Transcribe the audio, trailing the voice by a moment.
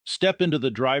Step into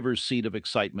the driver's seat of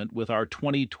excitement with our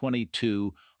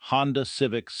 2022 Honda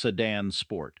Civic Sedan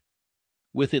Sport.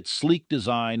 With its sleek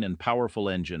design and powerful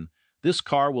engine, this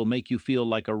car will make you feel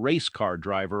like a race car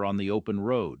driver on the open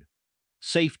road.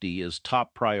 Safety is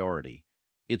top priority.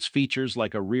 Its features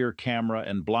like a rear camera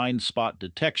and blind spot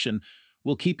detection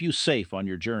will keep you safe on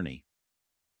your journey.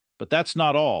 But that's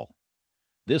not all.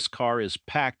 This car is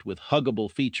packed with huggable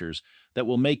features that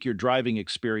will make your driving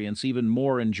experience even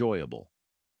more enjoyable.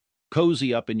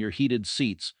 Cozy up in your heated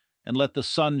seats and let the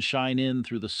sun shine in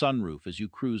through the sunroof as you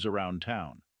cruise around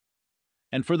town.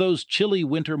 And for those chilly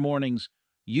winter mornings,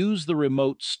 use the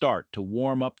remote start to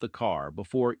warm up the car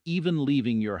before even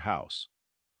leaving your house.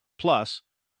 Plus,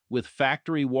 with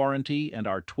factory warranty and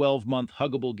our 12-month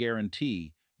huggable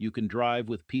guarantee, you can drive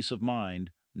with peace of mind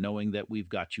knowing that we've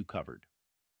got you covered.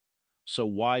 So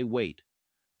why wait?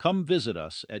 Come visit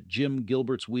us at Jim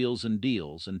Gilbert's Wheels and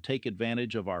Deals and take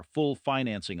advantage of our full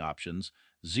financing options,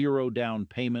 zero down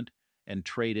payment, and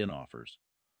trade-in offers.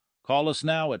 Call us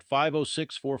now at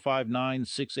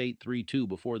 506-459-6832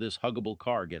 before this huggable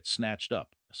car gets snatched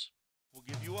up. We'll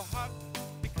give you a hot